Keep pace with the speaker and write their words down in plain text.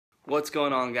What's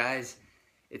going on, guys?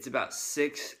 It's about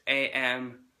 6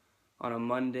 a.m. on a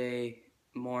Monday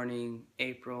morning,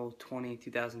 April 20,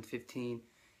 2015,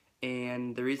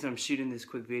 and the reason I'm shooting this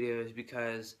quick video is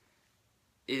because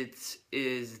it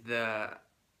is the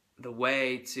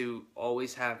way to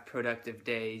always have productive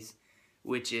days,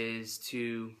 which is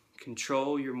to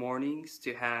control your mornings,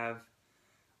 to have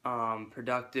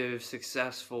productive,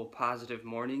 successful, positive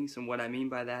mornings. And what I mean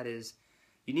by that is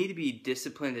you need to be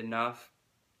disciplined enough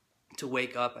to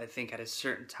wake up, I think, at a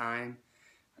certain time,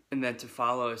 and then to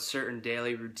follow a certain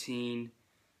daily routine,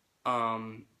 at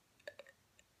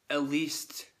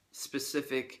least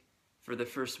specific for the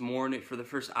first morning, for the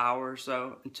first hour or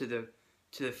so, to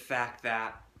the fact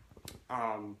that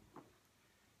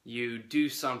you do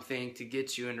something to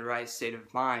get you in the right state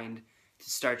of mind to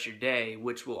start your day,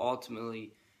 which will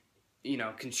ultimately,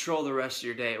 control the rest of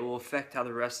your day. It will affect how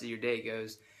the rest of your day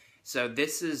goes. So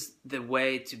this is the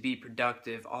way to be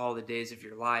productive all the days of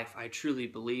your life. I truly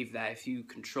believe that if you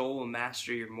control and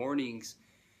master your mornings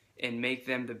and make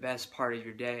them the best part of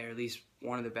your day, or at least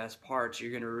one of the best parts,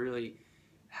 you're going to really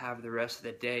have the rest of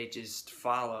the day just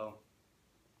follow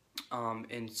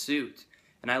in suit.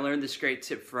 And I learned this great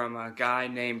tip from a guy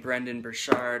named Brendon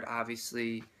Burchard,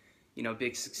 obviously,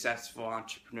 big successful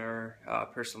entrepreneur,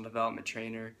 personal development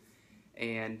trainer.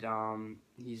 And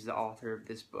he's the author of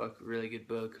this book, a really good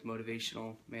book,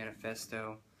 Motivational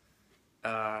Manifesto.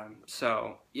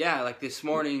 So yeah, like this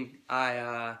morning,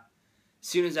 as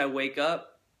soon as I wake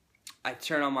up, I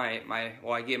turn on my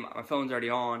phone's already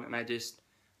on, and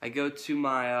I go to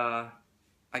my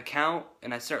account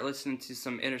and I start listening to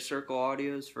some Inner Circle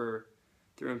audios through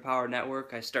Empower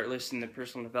Network. I start listening to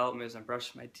personal development as I'm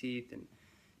brushing my teeth and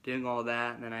doing all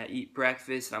that, and then I eat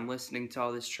breakfast and I'm listening to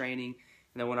all this training.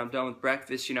 And then when I'm done with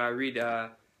breakfast, I read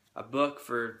a book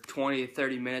for 20 to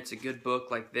 30 minutes, a good book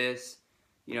like this,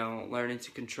 learning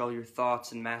to control your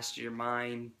thoughts and master your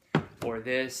mind, or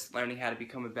this, learning how to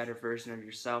become a better version of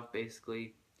yourself,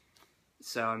 basically.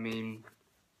 So, I mean,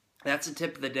 that's the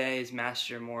tip of the day, is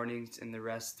master your mornings, and the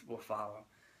rest will follow.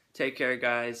 Take care,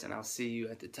 guys, and I'll see you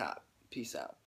at the top. Peace out.